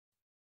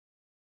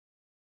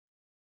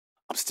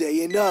I'm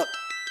staying up.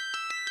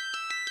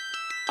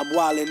 I'm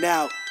wildin'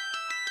 out.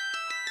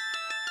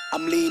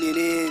 I'm leaning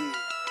in.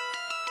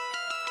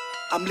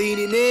 I'm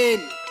leaning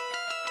in.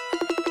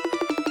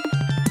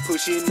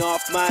 Pushing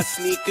off my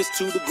sneakers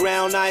to the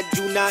ground. I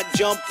do not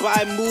jump,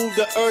 I move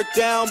the earth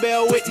down.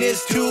 Bear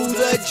witness to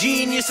the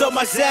genius of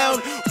my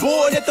sound.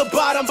 Born at the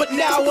bottom, but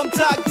now I'm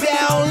top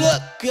down.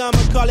 Look,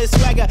 I'ma call it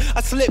swagger.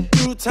 I slip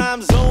through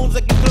time zones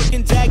like a cloak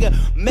and dagger.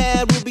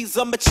 Mad rubies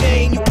on my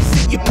chain. You can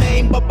see your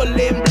name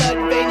bubbling,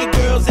 blood vein. Your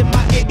girl's in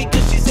my head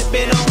because she's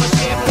sipping on my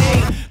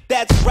champagne.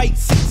 That's right,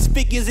 6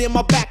 figures in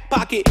my back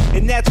pocket.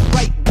 And that's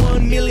right,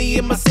 1 million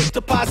in my safe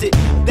deposit.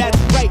 That's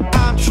right,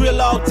 I'm trill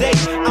all day.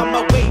 On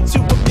my way to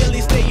a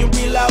million, staying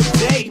real all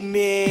day,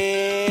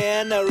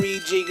 man. I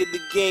rejiggered the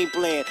game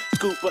plan.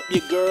 Scoop up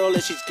your girl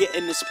and she's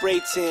getting the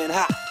spray tan.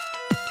 Ha!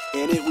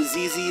 And it was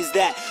easy as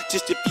that.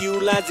 Just a few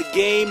lines of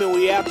game and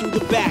we out through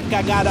the back.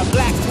 I got a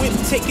black whip,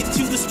 take it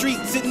to the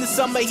streets. In the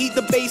summer heat,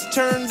 the bass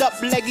turned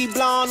up. Leggy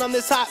blonde on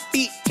this hot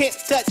beat. Can't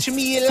touch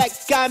me like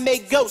I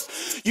make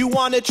ghosts. You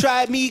wanna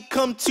try me,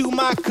 come to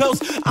my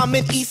coast. I'm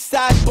an east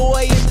side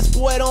boy and this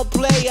boy don't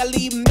play. I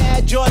leave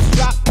mad jaws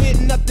drop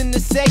with nothing to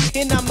say.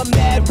 And I'm a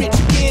mad rich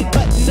kid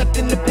but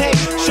nothing to pay.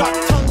 Sharp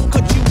tongue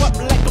cut you up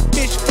like a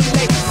fish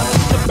fillet. I'm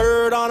just a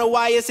bird on a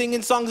wire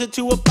singing songs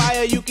into a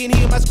fire. You can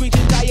hear my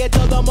screeching tire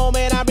till the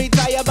moment I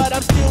retire. But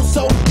I'm still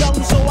so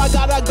young, so I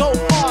gotta go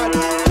hard.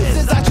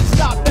 This is I should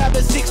stop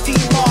having 16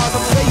 bars.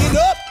 I'm staying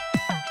up.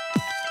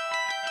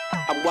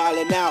 I'm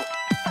wildin' out.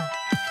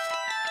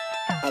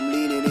 I'm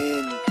leaning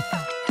in.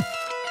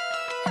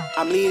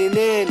 I'm leaning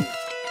in.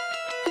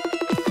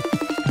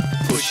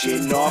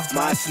 Pushing off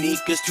my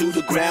sneakers to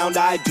the ground.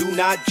 I do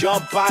not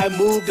jump, I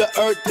move the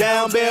earth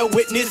down. Bear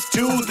witness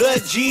to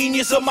the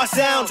genius of my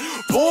sound.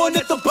 Born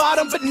at the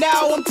bottom, but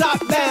now I'm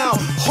top down.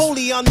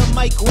 Holy on the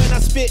mic when I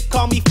spit,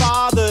 call me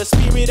father.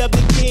 Spirit of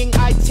the king,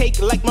 I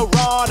take like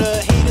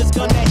marauder. Haters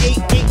gonna hate,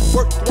 ain't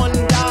worth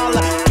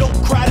 $1.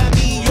 Don't cry to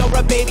me, you're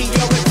a baby,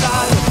 you're a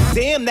toddler.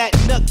 Damn, that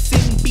nuts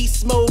in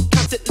beast mode,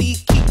 constantly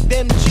keep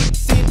them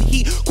chicks in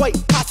heat. Quite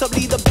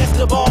possibly the best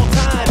of all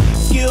time.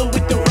 Skill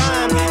with the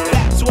rhyme,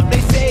 that's what they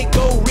say.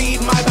 Go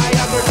read my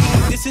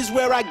biography. This is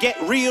where I get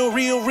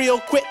real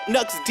quick.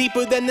 Nuts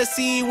deeper than the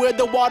sea where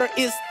the water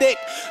is thick.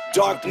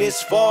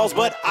 Darkness falls,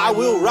 but I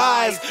will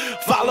rise.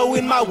 Follow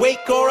in my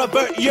wake or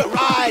avert your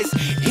eyes.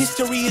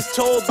 History is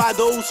told by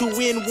those who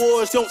win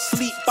wars. Don't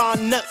sleep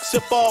on nuts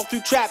or fall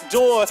through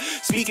trapdoor.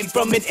 Speaking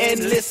from an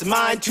endless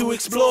mind to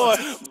explore.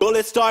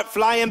 Bullets start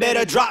flying,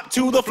 better drop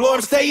to the floor.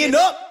 I'm staying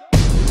up.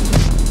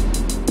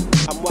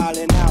 I'm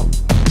wildin' out.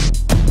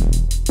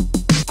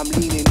 I'm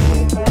leaning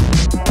in.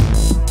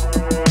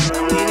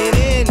 I'm leaning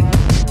in.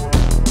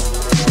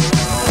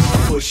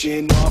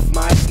 Pushing off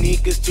my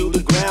sneakers to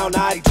the ground.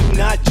 I do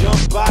not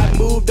jump, I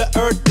move the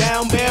earth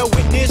down. Bear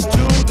witness to